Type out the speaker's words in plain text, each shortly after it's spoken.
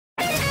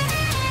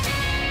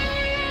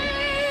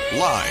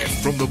Live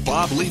from the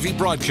Bob Levy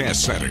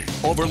Broadcast Center,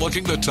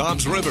 overlooking the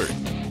Toms River,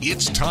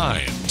 it's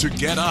time to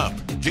get up,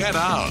 get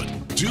out,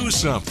 do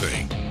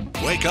something.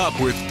 Wake up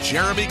with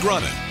Jeremy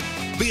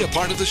Grunin. Be a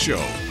part of the show,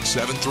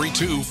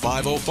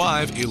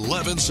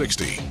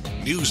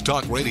 732-505-1160. News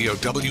Talk Radio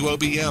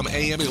WOBM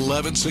AM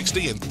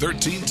 1160 and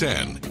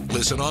 1310.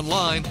 Listen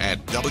online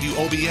at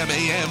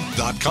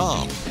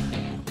WOBMAM.com.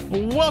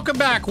 Welcome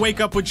back. Wake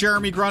up with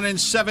Jeremy Grunin,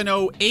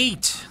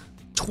 7:08,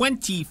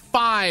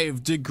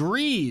 25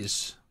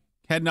 degrees.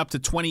 Heading up to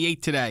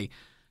 28 today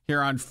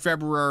here on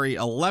February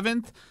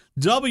 11th.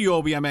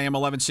 WOBM AM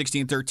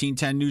 1160 and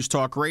 1310 News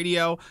Talk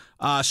Radio.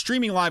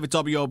 Streaming live at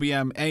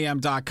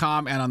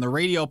WOBMAM.com and on the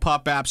Radio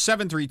Pup app,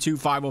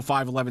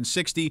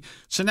 732-505-1160.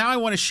 So now I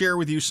want to share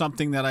with you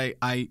something that I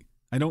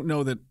don't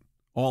know that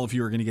all of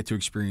you are going to get to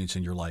experience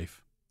in your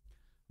life.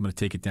 I'm going to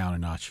take it down a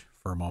notch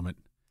for a moment.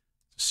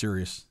 It's a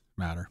serious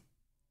matter.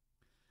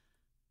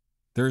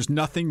 There's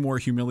nothing more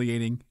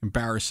humiliating,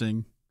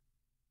 embarrassing,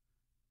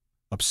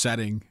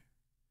 upsetting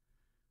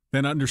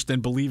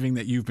than believing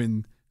that you've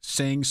been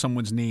saying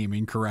someone's name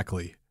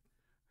incorrectly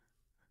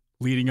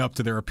leading up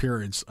to their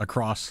appearance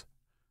across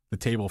the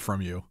table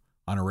from you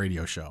on a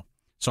radio show.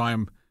 So I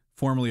am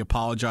formally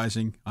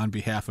apologizing on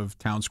behalf of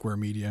Town Square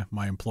Media,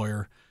 my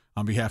employer,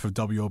 on behalf of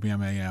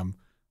WOBM-AM,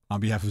 on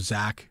behalf of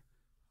Zach,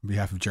 on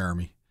behalf of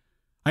Jeremy.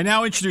 I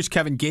now introduce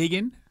Kevin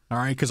Geoghegan, all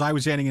right, because I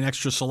was adding an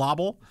extra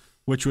syllable,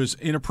 which was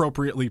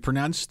inappropriately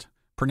pronounced.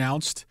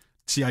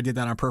 See, I did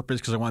that on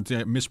purpose because I wanted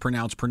to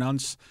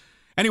pronounce.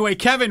 Anyway,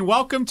 Kevin,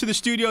 welcome to the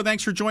studio.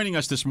 Thanks for joining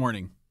us this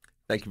morning.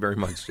 Thank you very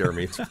much,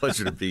 Jeremy. It's a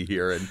pleasure to be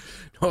here, and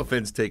no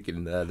offense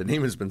taken. The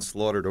name has been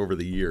slaughtered over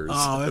the years.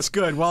 Oh, that's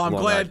good. Well,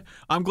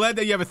 I'm glad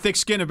that you have a thick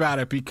skin about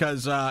it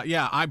because,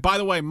 by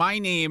the way, my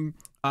name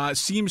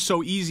seems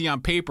so easy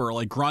on paper,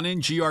 like Grunin,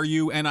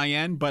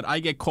 Grunin, but I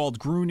get called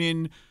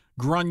Grunin,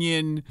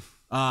 Grunion,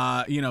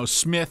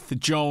 Smith,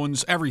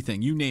 Jones,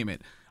 everything, you name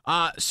it.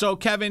 So,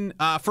 Kevin,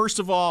 first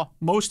of all,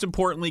 most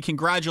importantly,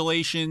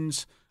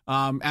 congratulations.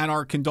 And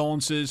our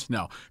condolences.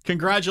 No.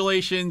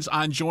 Congratulations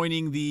on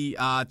joining the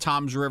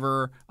Toms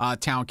River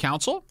Town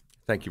Council.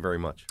 Thank you very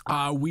much.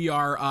 We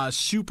are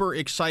super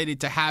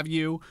excited to have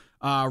you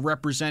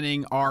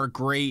representing our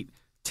great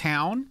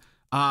town.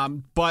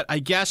 But I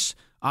guess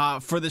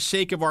for the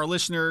sake of our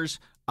listeners,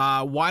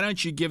 why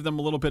don't you give them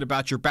a little bit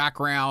about your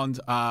background,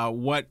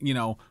 what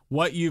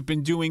you've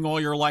been doing all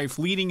your life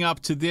leading up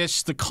to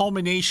this, the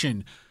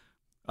culmination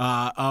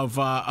of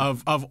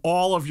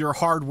all of your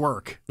hard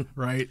work,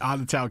 right, on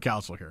the town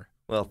council here.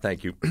 Well,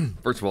 thank you.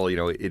 First of all,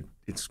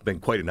 it's been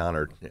quite an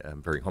honor.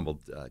 I'm very humbled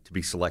to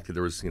be selected.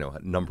 There was, a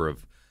number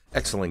of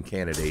excellent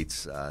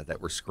candidates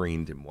that were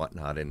screened and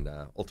whatnot, and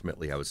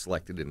ultimately I was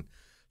selected, and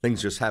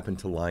things just happened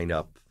to line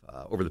up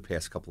over the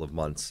past couple of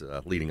months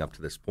leading up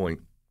to this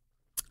point.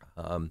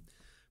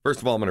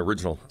 First of all, I'm an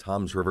original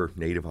Toms River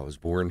native. I was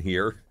born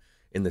here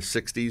in the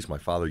 60s. My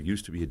father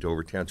used to be a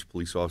Dover Township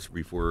police officer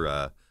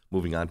before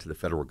moving on to the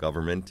federal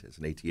government as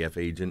an ATF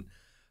agent.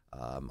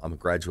 I'm a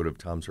graduate of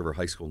Toms River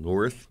High School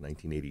North,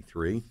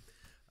 1983.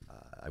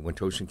 I went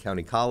to Ocean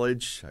County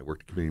College. I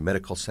worked at Community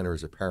Medical Center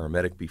as a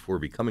paramedic before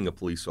becoming a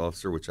police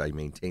officer, which I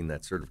maintained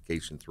that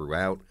certification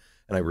throughout,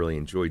 and I really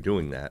enjoyed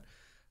doing that.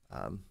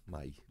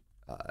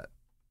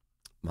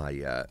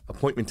 My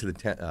appointment to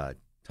the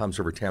Toms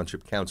River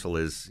Township Council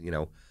is,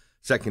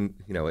 second,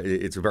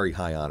 it's a very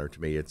high honor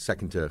to me. It's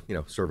second to,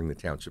 serving the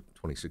township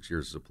 26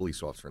 years as a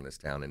police officer in this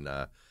town, and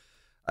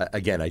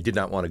again, I did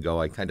not want to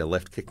go. I kind of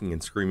left kicking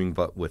and screaming,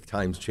 but with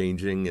times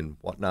changing and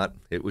whatnot,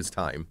 it was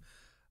time.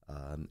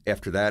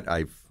 After that,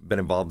 I've been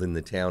involved in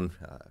the town.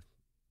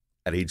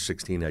 At age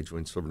 16, I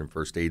joined Silverton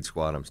First Aid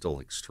Squad. I'm still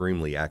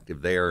extremely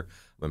active there.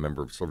 I'm a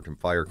member of Silverton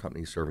Fire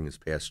Company, serving as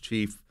past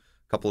chief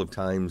a couple of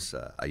times.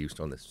 I used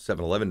to own the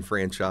 7-Eleven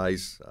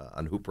franchise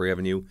on Hooper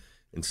Avenue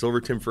in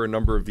Silverton for a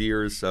number of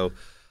years, so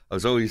I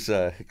was always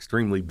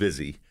extremely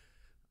busy.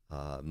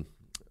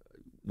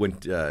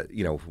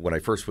 When I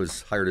first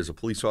was hired as a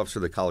police officer,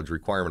 the college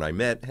requirement I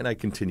met, and I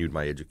continued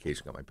my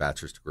education, got my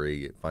bachelor's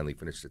degree, finally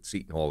finished at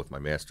Seton Hall with my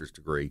master's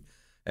degree,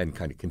 and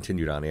kind of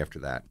continued on after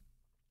that.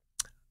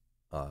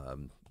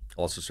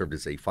 Also served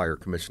as a fire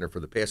commissioner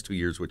for the past 2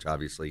 years, which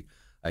obviously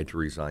I had to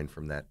resign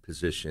from that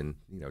position,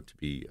 to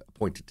be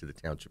appointed to the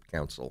township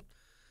council.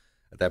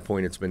 At that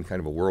point, it's been kind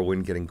of a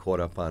whirlwind getting caught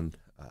up on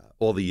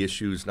all the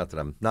issues, not that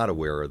I'm not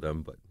aware of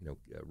them, but,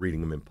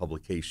 reading them in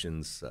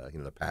publications,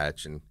 the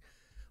patch and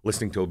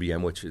listening to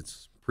OBM, which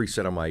is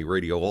preset on my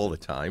radio all the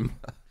time.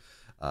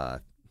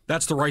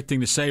 That's the right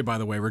thing to say, by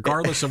the way,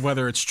 regardless of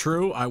whether it's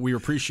true. We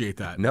appreciate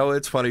that. No,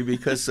 it's funny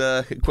because,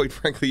 quite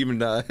frankly, even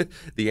the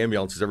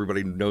ambulances,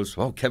 everybody knows,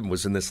 Kevin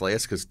was in this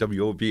last because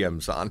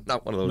WOBM's on,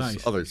 not one of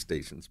those other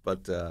stations.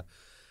 But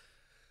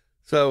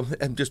so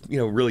I'm just,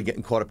 really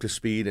getting caught up to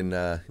speed and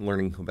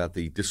learning about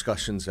the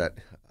discussions that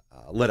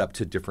led up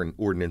to different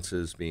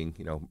ordinances being,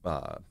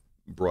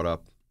 brought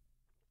up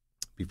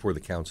before the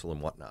council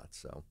and whatnot.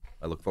 So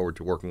I look forward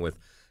to working with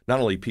not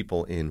only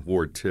people in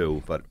Ward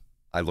 2, but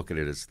I look at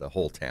it as the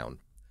whole town.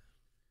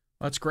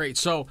 That's great.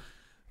 So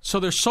So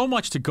there's so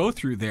much to go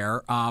through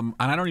there, and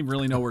I don't even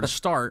really know where to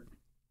start.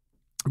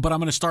 But I'm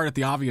going to start at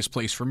the obvious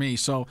place for me.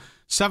 So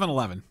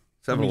 7-Eleven.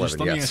 7-Eleven, Let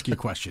me yes. ask you a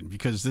question,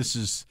 because this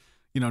is,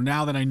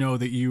 now that I know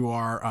that you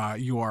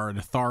are an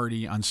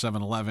authority on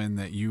 7-Eleven,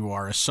 that you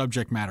are a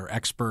subject matter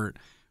expert,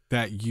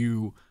 that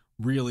you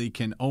really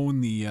can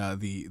own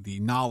the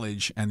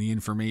knowledge and the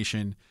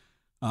information.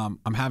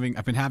 I've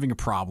been having a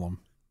problem.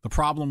 The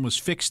problem was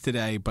fixed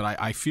today, but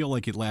I feel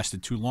like it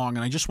lasted too long,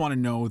 and I just want to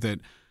know that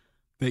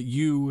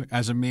you,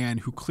 as a man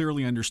who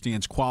clearly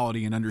understands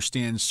quality and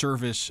understands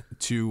service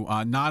to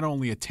not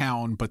only a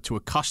town but to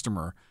a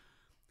customer,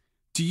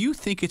 do you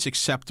think it's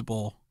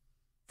acceptable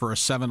for a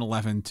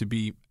 7-Eleven to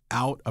be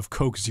out of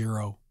Coke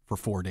Zero for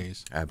 4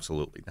 days?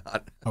 Absolutely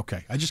not.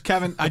 Okay.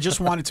 Kevin, I just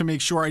wanted to make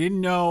sure. I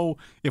didn't know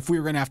if we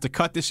were going to have to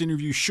cut this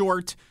interview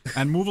short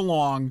and move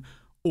along,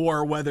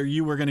 or whether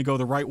you were going to go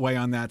the right way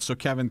on that. So,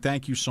 Kevin,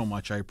 thank you so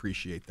much. I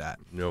appreciate that.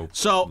 No.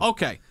 So,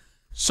 okay.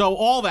 So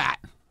all that,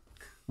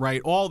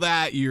 right? All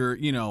that, you're,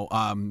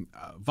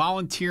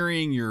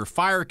 volunteering, you're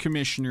fire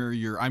commissioner,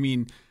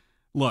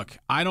 look,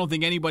 I don't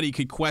think anybody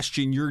could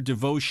question your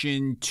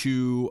devotion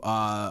to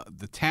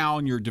the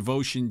town, your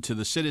devotion to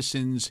the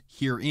citizens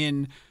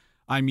herein.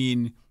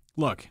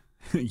 Look,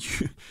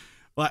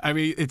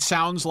 it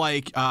sounds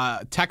like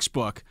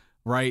textbook,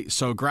 right?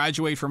 So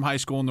graduate from high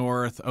school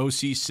north,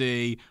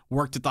 OCC,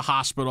 worked at the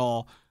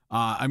hospital.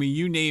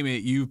 You name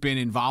it, you've been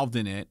involved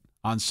in it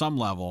on some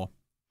level.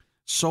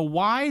 So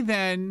why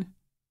then,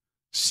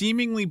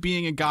 seemingly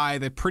being a guy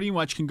that pretty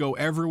much can go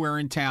everywhere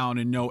in town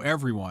and know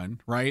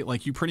everyone, right?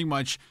 Like, you pretty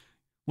much,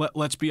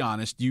 let's be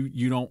honest,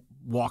 you don't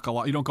walk a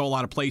lot, you don't go a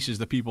lot of places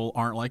that people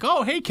aren't like,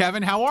 oh, hey,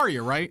 Kevin, how are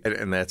you, right?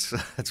 And that's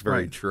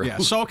very right. true. Yeah.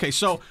 So, okay.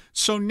 So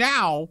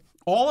now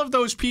all of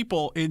those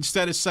people,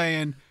 instead of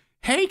saying,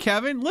 hey,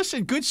 Kevin,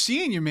 listen, good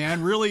seeing you,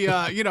 man. Really,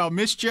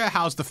 missed you.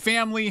 How's the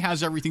family?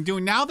 How's everything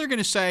doing? Now they're going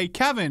to say,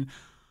 Kevin,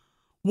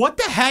 what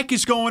the heck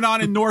is going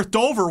on in North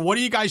Dover? What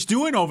are you guys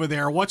doing over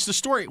there? What's the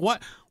story?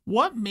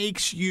 What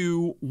makes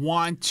you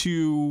want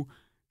to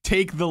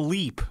take the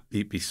leap?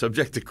 Be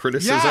subject to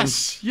criticism?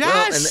 Yes.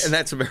 Well, and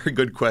that's a very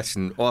good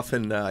question.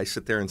 Often I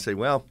sit there and say,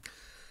 well,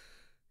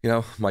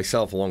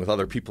 myself, along with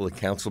other people at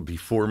council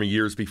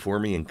years before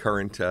me and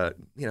current,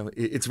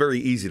 it's very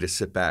easy to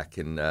sit back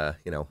and,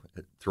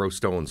 throw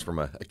stones from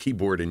a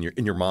keyboard in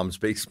your mom's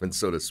basement,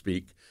 so to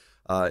speak.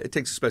 It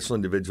takes a special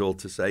individual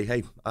to say,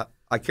 hey,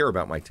 I care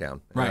about my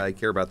town. Right. I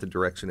care about the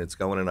direction it's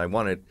going, and I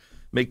want to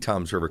make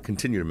Tom's River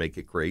continue to make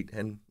it great,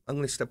 and I'm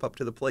going to step up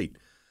to the plate.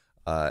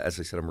 As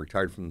I said, I'm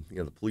retired from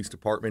the police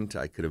department.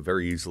 I could have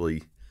very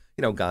easily,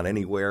 gone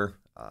anywhere.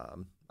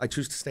 I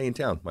choose to stay in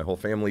town. My whole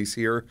family's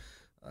here,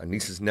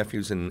 nieces and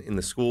nephews in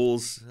the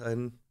schools,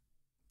 and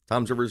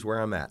Tom's River is where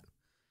I'm at.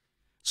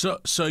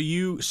 So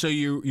you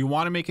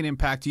want to make an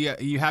impact.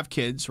 You have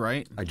kids,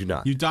 right? I do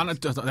not. You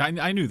don't.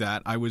 I knew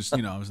that. I was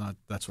not.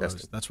 That's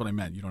what I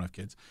meant. You don't have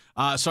kids.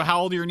 So how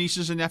old are your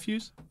nieces and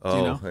nephews? Do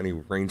you know? Any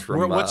range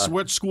from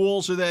what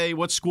schools are they?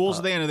 What schools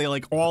are they in? Are they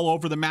like all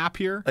over the map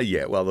here?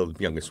 Yeah. Well, the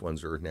youngest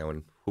ones are now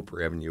in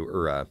Hooper Avenue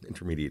or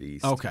Intermediate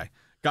East. Okay.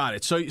 Got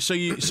it. So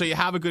you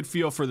have a good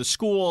feel for the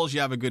schools.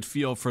 You have a good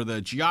feel for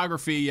the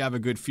geography. You have a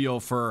good feel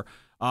for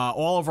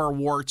all of our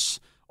warts.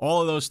 All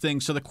of those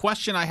things. So the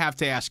question I have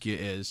to ask you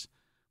is,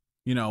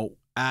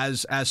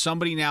 as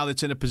somebody now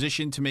that's in a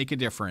position to make a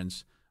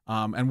difference,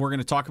 and we're going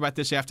to talk about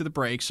this after the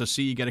break. So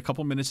you get a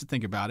couple minutes to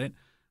think about it,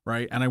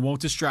 right? And I won't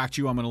distract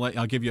you.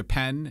 I'll give you a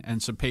pen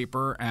and some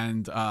paper,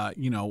 and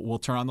we'll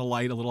turn on the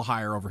light a little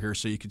higher over here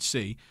so you can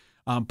see.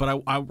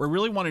 But I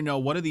really want to know,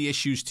 what are the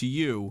issues to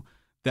you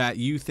that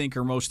you think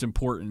are most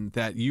important,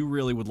 that you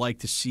really would like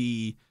to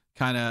see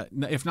kind of,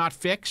 if not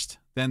fixed,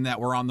 then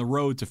that we're on the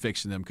road to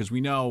fixing them, because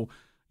we know.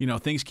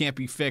 Things can't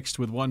be fixed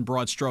with one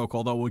broad stroke,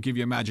 although we'll give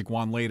you a magic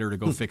wand later to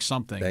go fix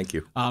something. Thank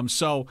you.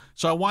 So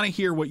I want to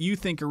hear what you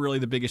think are really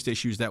the biggest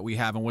issues that we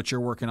have and what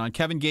you're working on.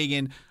 Kevin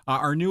Geoghegan,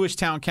 our newest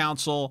town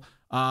council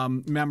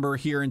member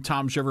here in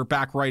Toms River,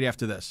 back right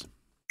after this.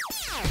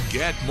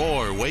 Get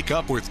more Wake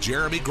Up with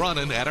Jeremy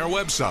Grunin at our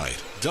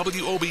website,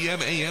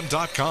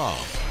 WOBMAM.com.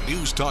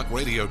 News Talk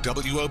Radio,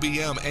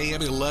 WOBM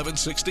AM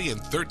 1160 and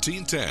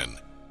 1310.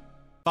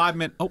 5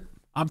 minutes. Oh,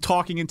 I'm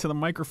talking into the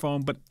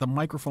microphone, but the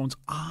microphone's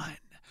on.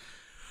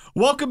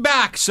 Welcome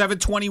back,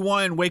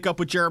 721. Wake Up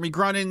with Jeremy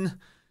Grunin.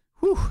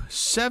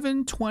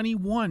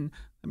 721.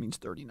 That means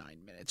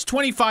 39 minutes.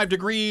 25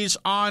 degrees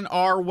on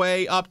our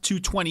way up to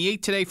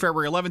 28 today,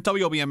 February 11th.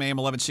 WOBM AM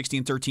 1160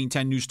 and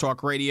 1310 News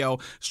Talk Radio.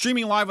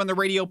 Streaming live on the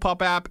Radio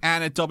Pup app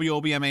and at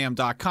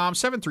WOBMAM.com.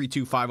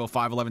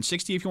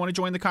 732-505-1160 if you want to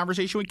join the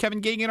conversation with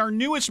Kevin Geoghegan, our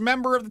newest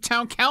member of the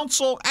town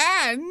council.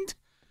 And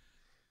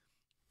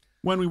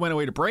when we went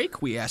away to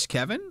break, we asked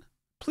Kevin,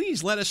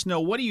 please let us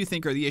know, what do you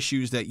think are the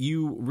issues that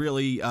you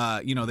really,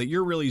 that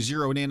you're really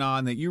zeroed in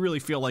on, that you really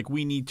feel like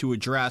we need to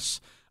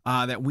address,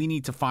 that we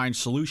need to find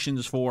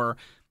solutions for.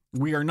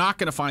 We are not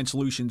going to find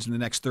solutions in the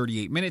next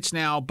 38 minutes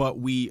now, but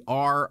we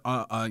are,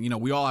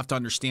 we all have to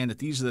understand that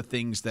these are the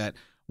things that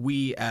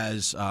we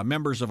as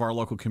members of our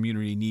local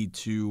community need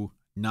to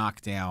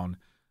knock down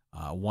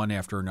one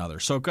after another.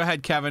 So go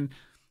ahead, Kevin.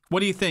 What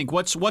do you think?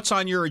 What's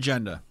on your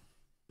agenda?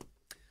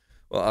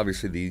 Well,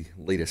 obviously the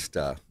latest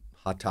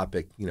hot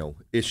topic,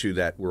 issue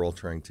that we're all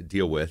trying to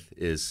deal with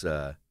is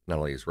not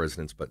only as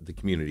residents but the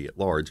community at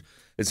large,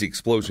 is the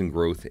explosion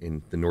growth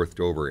in the North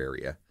Dover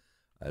area,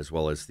 as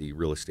well as the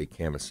real estate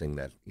canvassing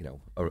that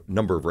a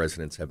number of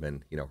residents have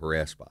been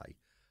harassed by.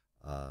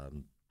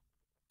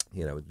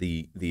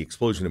 The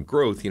explosion of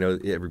growth.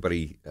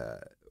 Everybody,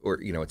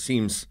 it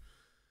seems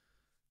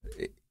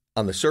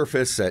on the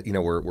surface that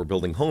we're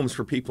building homes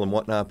for people and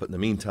whatnot, but in the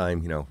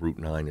meantime, Route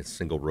 9 is a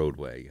single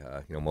roadway.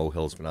 Mo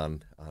Hill's been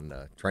on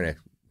trying to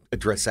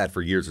address that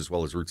for years, as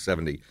well as Route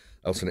 70.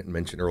 I also didn't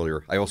mention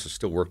earlier, I also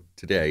still work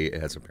today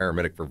as a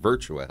paramedic for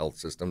Virtua Health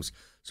Systems,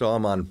 so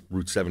I'm on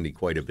Route 70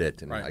 quite a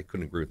bit, and I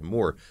couldn't agree with him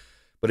more.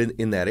 But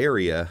in that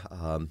area,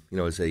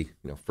 as a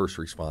first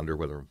responder,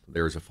 whether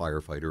there's a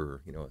firefighter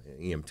or an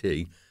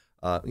EMT,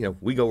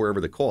 we go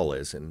wherever the call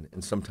is,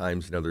 and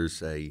sometimes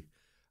there's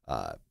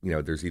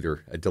there's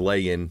either a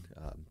delay in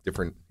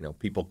different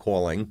people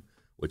calling,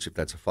 which if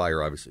that's a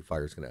fire, obviously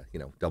fire is going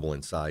to double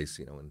in size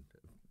in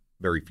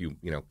very few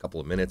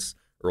couple of minutes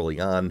early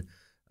on.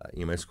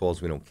 EMS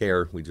calls, we don't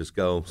care, we just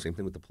go. Same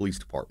thing with the police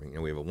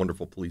department. We have a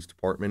wonderful police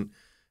department,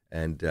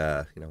 and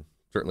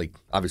certainly,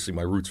 obviously,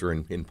 my roots are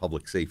in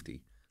public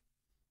safety.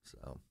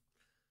 So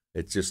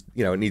it's just,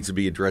 it needs to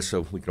be addressed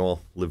so we can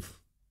all live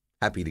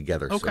happy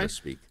together, so to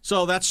speak.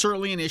 So that's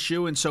certainly an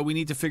issue, and so we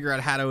need to figure out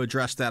how to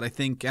address that, I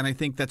think. And I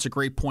think that's a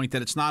great point,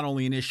 that it's not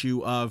only an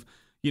issue of,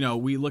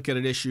 we look at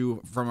an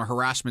issue from a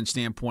harassment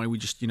standpoint. We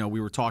just,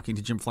 we were talking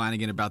to Jim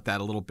Flanagan about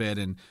that a little bit,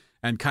 and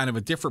kind of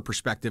a different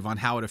perspective on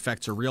how it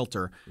affects a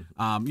realtor.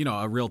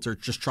 A realtor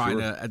just trying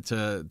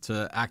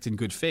to act in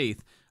good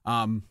faith.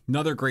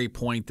 Another great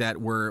point that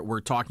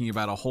we're talking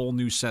about a whole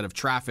new set of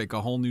traffic,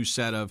 a whole new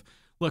set of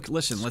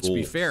listen. Schools, let's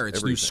be fair. It's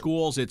everything. New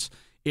schools.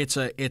 It's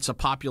a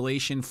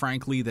population,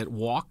 frankly, that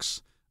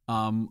walks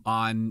on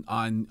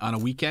a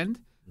weekend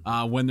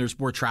when there's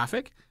more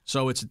traffic.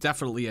 So it's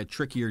definitely a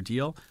trickier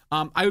deal.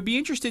 I would be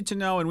interested to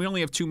know, and we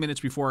only have 2 minutes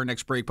before our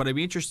next break, but I'd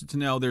be interested to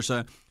know there's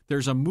a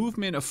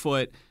movement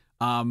afoot.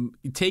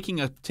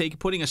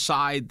 Putting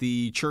aside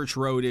the Church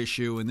Road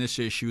issue and this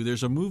issue,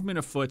 there's a movement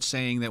afoot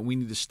saying that we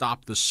need to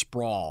stop the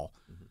sprawl,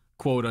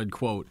 quote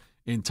unquote,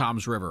 in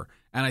Toms River.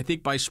 And I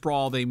think by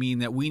sprawl they mean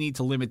that we need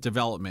to limit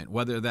development,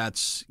 whether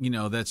that's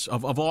that's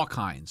of all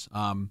kinds.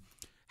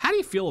 How do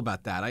you feel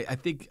about that? I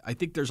think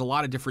there's a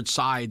lot of different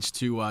sides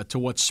to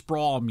what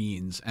sprawl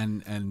means,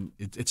 and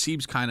it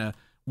seems kind of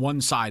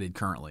one-sided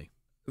currently.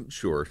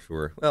 Sure.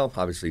 Well,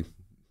 obviously,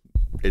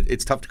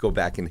 it's tough to go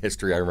back in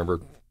history. I remember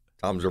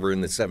Toms River in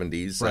the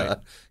 70s, right.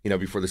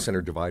 Before the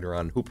center divider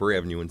on Hooper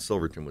Avenue in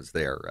Silverton was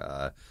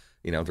there.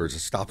 There was a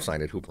stop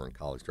sign at Hooper and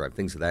College Drive,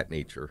 things of that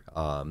nature.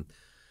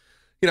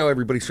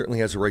 Everybody certainly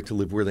has a right to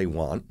live where they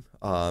want,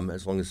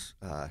 as long as,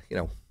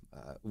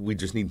 we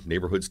just need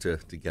neighborhoods to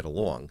get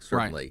along,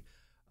 certainly.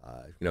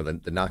 Right.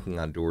 The knocking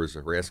on doors,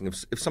 the harassing.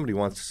 If somebody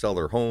wants to sell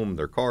their home,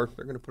 their car,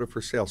 they're going to put a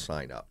for sale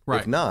sign up.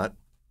 Right. If not,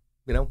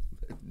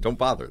 don't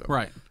bother them.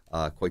 Right.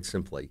 Quite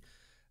simply.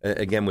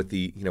 Again, with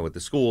the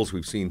schools,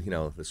 we've seen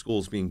the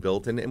schools being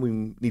built, and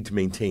we need to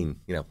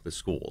maintain the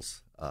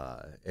schools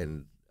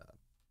and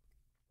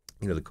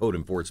the code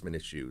enforcement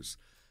issues.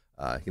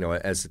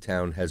 As the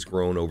town has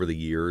grown over the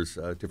years,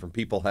 different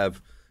people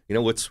have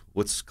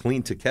what's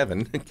clean to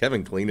Kevin.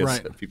 Kevin clean, as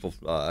right. People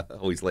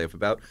always laugh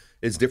about,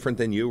 is different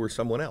than you or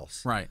someone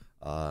else. Right.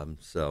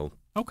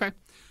 Okay.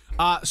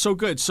 So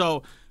good.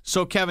 So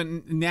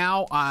Kevin,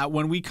 now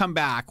when we come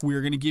back,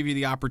 we're going to give you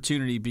the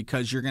opportunity,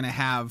 because you're going to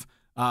have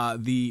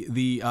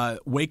the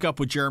Wake Up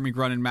with Jeremy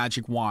Grunin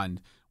Magic Wand,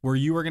 where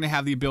you are going to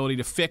have the ability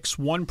to fix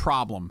one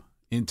problem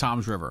in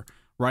Toms River,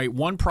 right?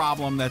 One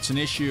problem that's an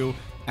issue,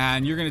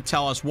 and you're going to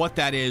tell us what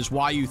that is,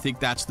 why you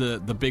think that's the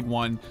big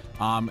one,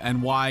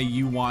 and why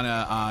you want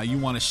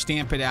to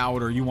stamp it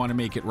out, or you want to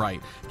make it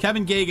right.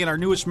 Kevin Geoghegan, our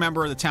newest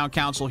member of the town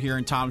council here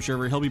in Toms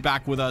River, he'll be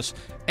back with us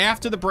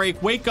after the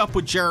break. Wake Up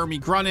with Jeremy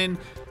Grunin.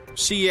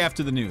 See you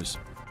after the news.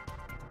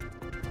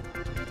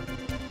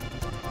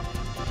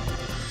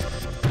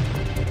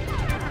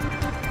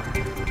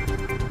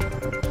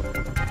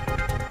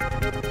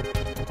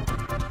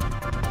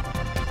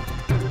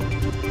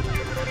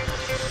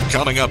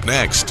 Coming up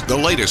next, the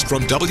latest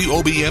from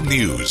WOBM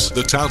News,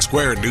 the Town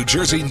Square New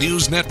Jersey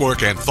News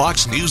Network, and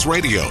Fox News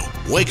Radio.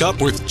 Wake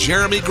Up with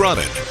Jeremy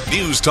Grunin.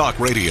 News Talk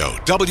Radio,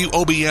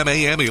 WOBM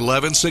AM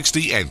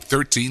 1160 and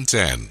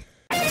 1310.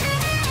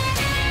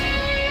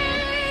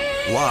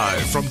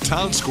 Live from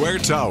Town Square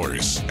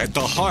Towers, at the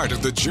heart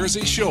of the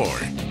Jersey Shore.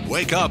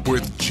 Wake Up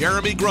with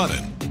Jeremy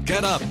Grunin.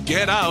 Get up,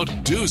 get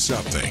out, do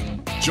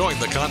something. Join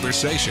the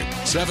conversation.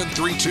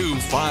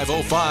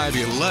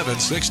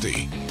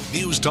 732-505-1160.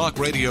 News Talk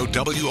Radio,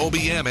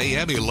 WOBM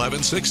AM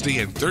 1160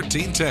 and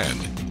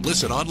 1310.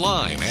 Listen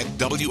online at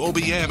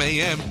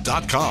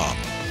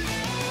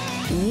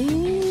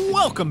WOBMAM.com.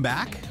 Welcome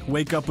back.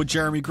 Wake Up with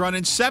Jeremy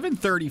Grunin,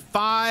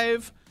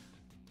 7:35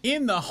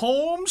 in the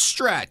home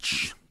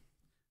stretch.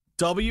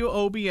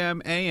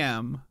 WOBM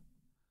AM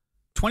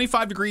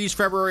 25 degrees,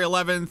 February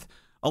 11th.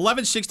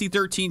 1160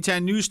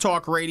 1310 News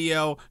Talk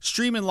Radio,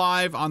 streaming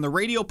live on the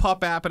Radio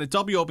Pup app and at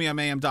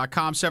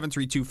WOBMAM.com,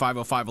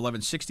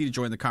 732-505-1160 to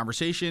join the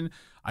conversation.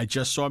 I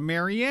just saw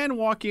Marianne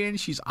walk in.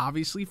 She's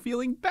obviously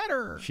feeling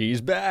better.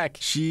 She's back.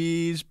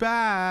 She's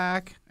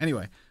back.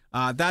 Anyway,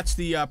 that's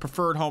the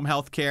Preferred Home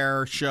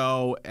Healthcare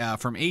show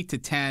from 8 to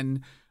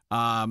 10.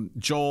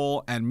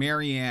 Joel and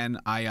Marianne,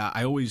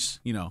 I always,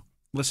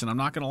 listen, I'm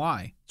not going to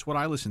lie. It's what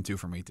I listen to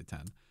from 8 to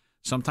 10.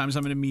 Sometimes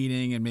I'm in a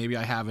meeting and maybe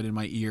I have it in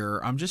my ear.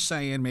 I'm just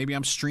saying, maybe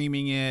I'm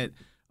streaming it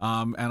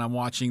and I'm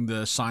watching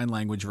the sign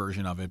language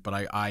version of it, but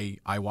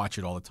I watch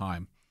it all the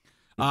time.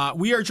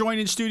 We are joined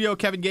in studio,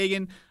 Kevin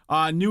Geoghegan,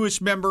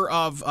 newest member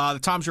of the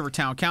Toms River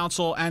Town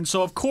Council. And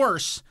so, of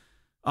course,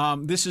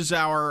 this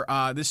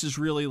is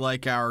really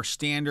like our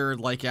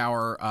standard, like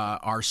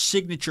our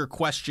signature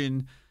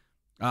question.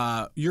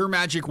 Your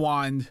magic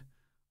wand.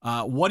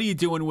 What are you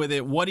doing with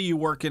it? What are you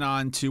working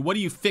on what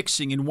are you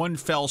fixing in one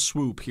fell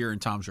swoop here in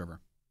Toms River?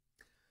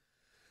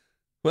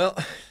 Well,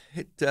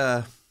 it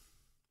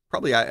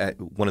probably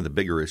one of the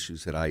bigger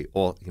issues that I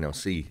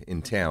see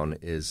in town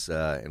is,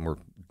 and we're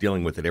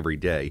dealing with it every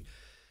day,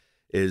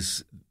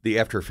 is the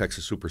after effects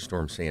of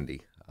Superstorm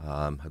Sandy.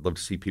 I'd love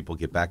to see people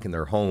get back in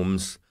their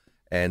homes,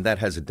 and that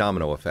has a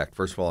domino effect.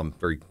 First of all, I'm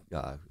very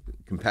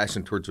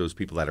compassionate towards those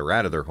people that are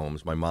out of their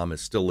homes. My mom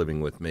is still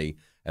living with me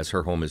as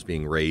her home is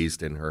being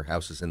razed and her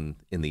house is in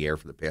the air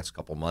for the past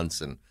couple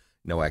months and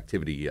no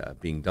activity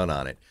being done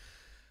on it.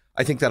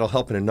 I think that'll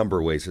help in a number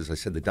of ways. As I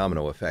said, the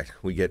domino effect.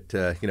 We get,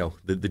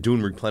 the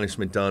dune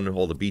replenishment done,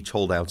 all the beach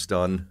holdouts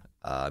done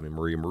in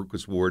Maria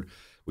Maruca's ward.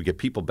 We get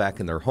people back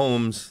in their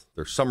homes,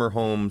 their summer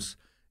homes.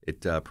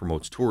 It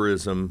promotes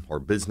tourism. Our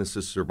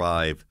businesses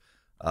survive.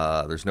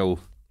 There's no,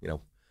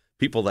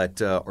 people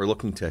that are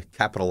looking to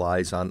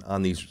capitalize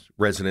on these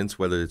residents,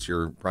 whether it's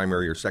your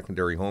primary or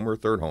secondary home or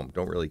third home,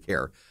 don't really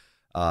care.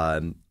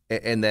 And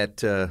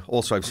that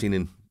also I've seen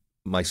in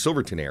my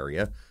Silverton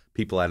area,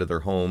 people out of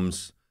their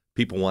homes,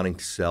 people wanting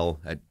to sell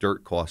at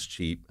dirt cost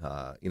cheap,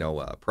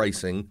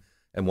 pricing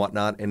and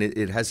whatnot. And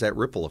it has that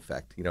ripple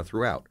effect,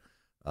 throughout.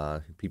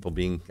 People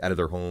being out of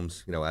their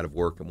homes, out of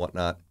work and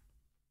whatnot,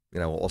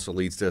 also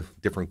leads to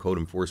different code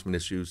enforcement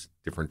issues,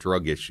 different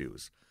drug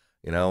issues.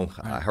 How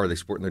are they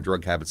sporting their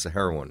drug habits to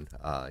heroin,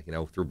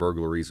 through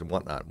burglaries and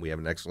whatnot. We have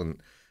an excellent,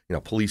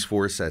 police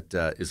force that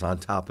is on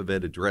top of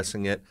it,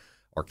 addressing it.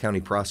 Our county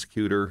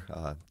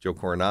prosecutor, Joe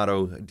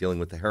Coronado, dealing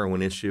with the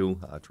heroin issue,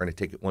 trying to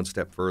take it one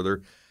step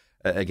further.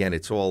 Again,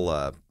 it's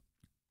all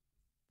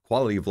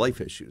quality of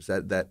life issues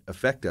that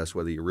affect us,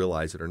 whether you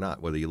realize it or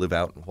not, whether you live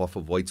out off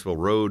of Whitesville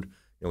Road.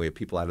 We have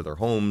people out of their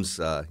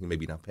homes,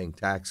 maybe not paying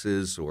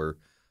taxes or,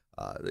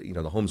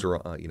 the homes are,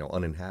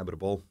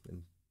 uninhabitable.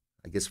 And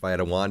I guess if I had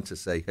a wand to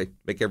say, hey,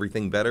 make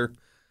everything better,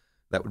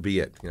 that would be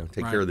it.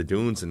 Take care of the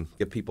dunes and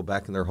get people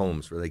back in their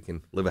homes where they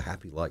can live a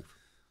happy life.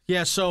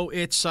 Yeah, so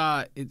it's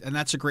and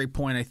that's a great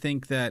point. I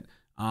think that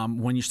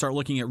when you start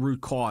looking at root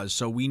cause,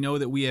 so we know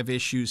that we have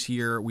issues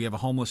here. We have a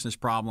homelessness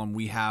problem.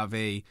 We have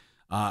a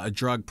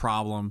drug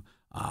problem,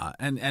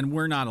 and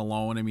we're not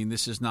alone. I mean,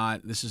 this is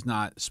not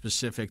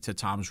specific to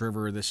Toms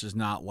River. This is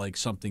not like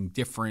something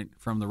different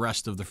from the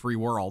rest of the free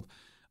world.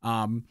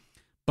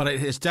 But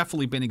it has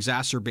definitely been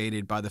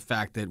exacerbated by the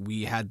fact that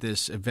we had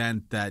this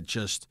event that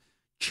just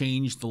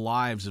changed the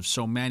lives of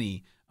so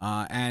many.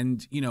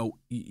 And,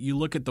 you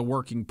look at the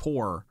working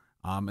poor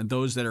and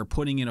those that are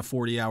putting in a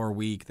 40-hour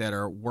week, that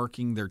are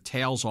working their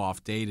tails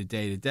off day to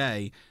day to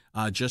day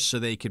just so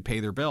they could pay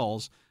their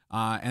bills.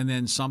 And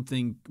then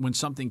when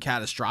something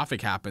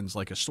catastrophic happens,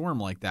 like a storm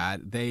like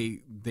that,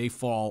 they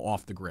fall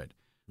off the grid.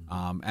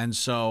 And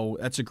so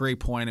that's a great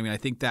point. I mean, I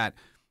think that,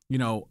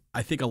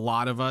 I think a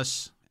lot of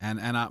us, and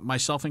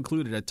myself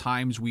included, at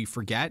times we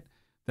forget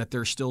that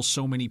there's still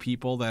so many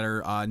people that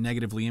are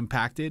negatively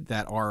impacted,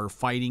 that are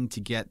fighting to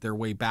get their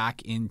way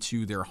back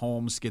into their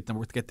homes, get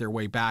their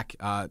way back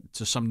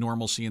to some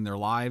normalcy in their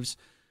lives.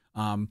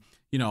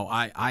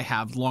 I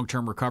have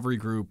long-term recovery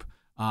group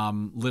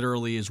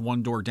literally is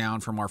one door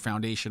down from our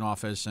foundation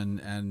office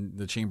and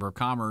the Chamber of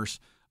Commerce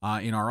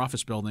in our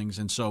office buildings,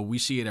 and so we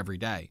see it every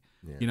day.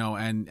 Yeah.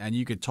 And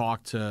you could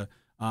talk to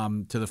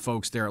the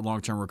folks there at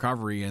long-term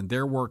recovery, and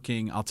they're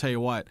working. I'll tell you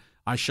what,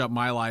 I shut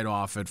my light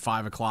off at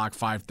 5 o'clock,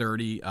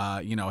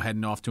 5:30,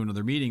 heading off to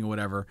another meeting or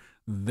whatever.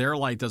 Their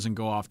light doesn't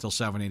go off till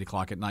 7, 8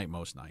 o'clock at night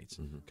most nights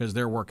because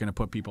they're working to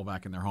put people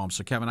back in their homes.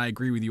 So, Kevin, I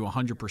agree with you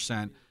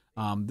 100%.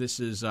 This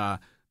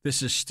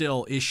is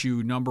still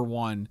issue number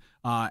one,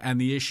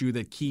 and the issue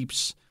that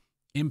keeps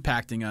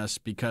impacting us,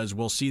 because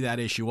we'll see that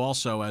issue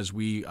also as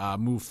we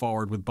move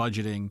forward with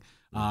budgeting.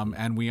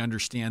 And we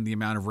understand the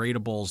amount of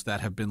ratables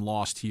that have been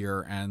lost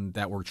here and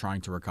that we're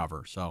trying to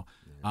recover. So,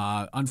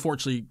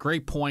 unfortunately,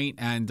 great point.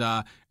 And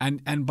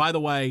by the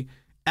way,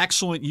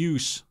 excellent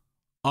use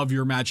of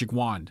your magic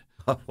wand.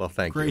 Well,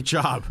 thank you. Great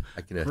job.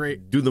 I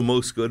can do the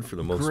most good for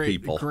the most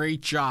people.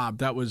 Great job.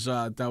 That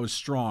was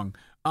strong.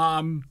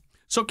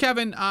 So,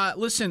 Kevin,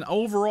 listen,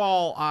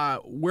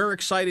 overall, we're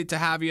excited to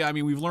have you. I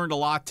mean, we've learned a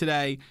lot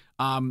today.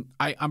 I'm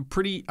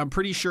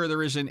pretty sure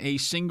there isn't a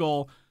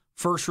single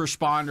first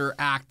responder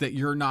act that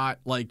you're not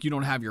like you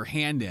don't have your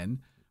hand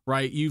in,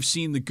 right? You've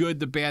seen the good,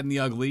 the bad, and the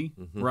ugly,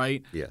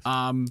 right? Yes.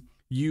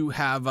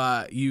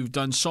 You've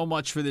done so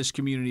much for this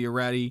community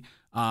already.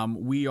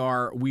 We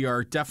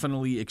are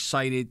definitely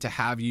excited to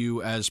have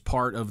you as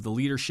part of the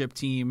leadership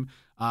team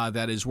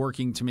that is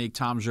working to make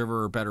Toms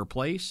River a better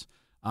place.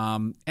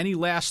 Any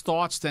last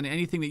thoughts? Then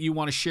anything that you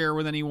want to share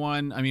with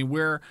anyone? I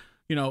mean,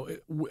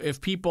 if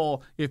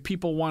people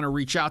want to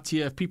reach out to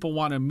you, if people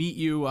want to meet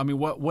you, I mean,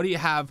 what do you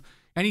have?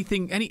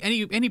 Anything?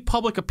 Any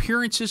public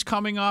appearances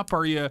coming up?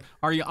 Are you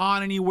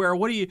on anywhere?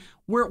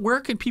 Where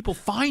can people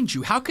find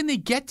you? How can they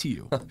get to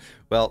you?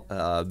 Well,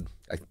 I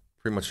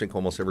pretty much think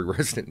almost every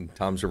resident in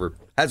Toms River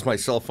has my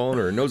cell phone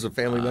or knows a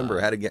family member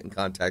how to get in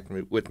contact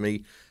with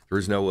me. There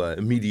is no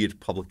immediate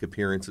public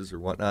appearances or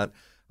whatnot.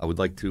 I would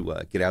like to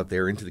get out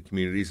there into the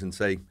communities and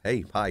say,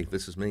 hey, hi,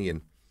 this is me.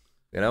 And,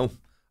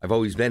 I've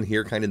always been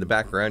here kind of in the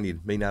background. You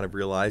may not have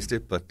realized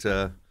it, but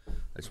I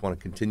just want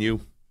to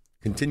continue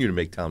to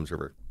make Toms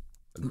River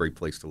a great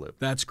place to live.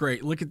 That's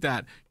great. Look at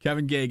that.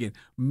 Kevin Geoghegan,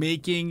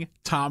 making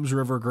Toms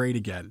River great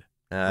again.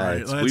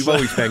 Right, we've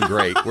always been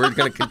great. We're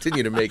going to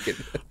continue to make it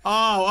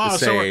the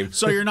same.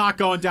 So you're not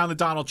going down the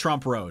Donald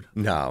Trump road.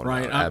 No,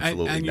 right? No,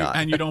 absolutely not.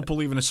 And you don't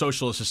believe in a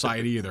socialist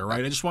society either,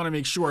 right? I just want to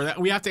make sure that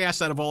we have to ask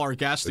that of all our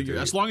guests.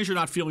 As long as you're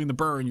not feeling the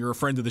burn, you're a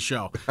friend of the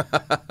show.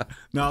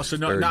 Not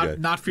feeling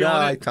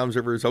it? Toms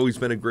River has always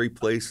been a great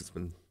place. It's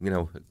been,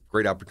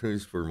 great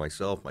opportunities for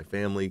myself, my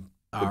family,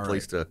 good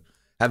place to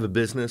have a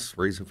business,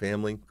 raise a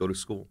family, go to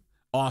school.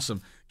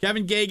 Awesome.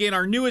 Kevin Geoghegan,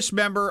 our newest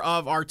member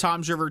of our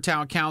Toms River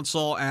Town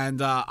Council,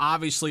 and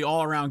obviously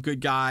all-around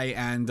good guy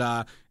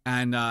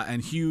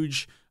and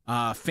huge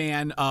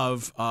fan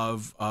of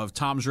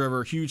Toms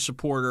River, huge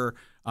supporter,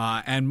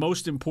 and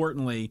most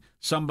importantly,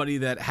 somebody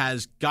that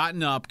has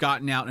gotten up,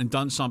 gotten out, and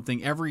done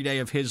something every day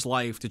of his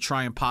life to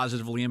try and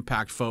positively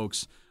impact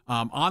folks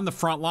on the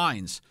front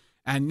lines.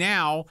 And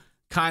now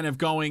kind of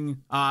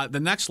going the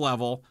next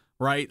level,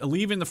 right,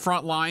 leaving the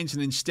front lines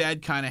and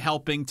instead kind of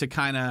helping to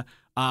kind of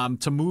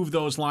to move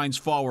those lines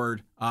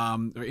forward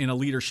in a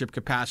leadership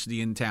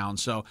capacity in town.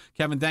 So,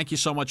 Kevin, thank you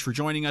so much for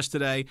joining us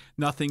today.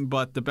 Nothing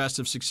but the best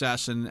of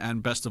success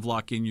and best of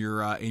luck in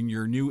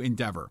your new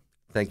endeavor.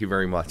 Thank you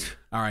very much.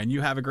 All right, and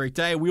you have a great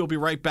day. We will be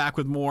right back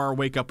with more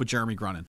Wake Up with Jeremy Grunin.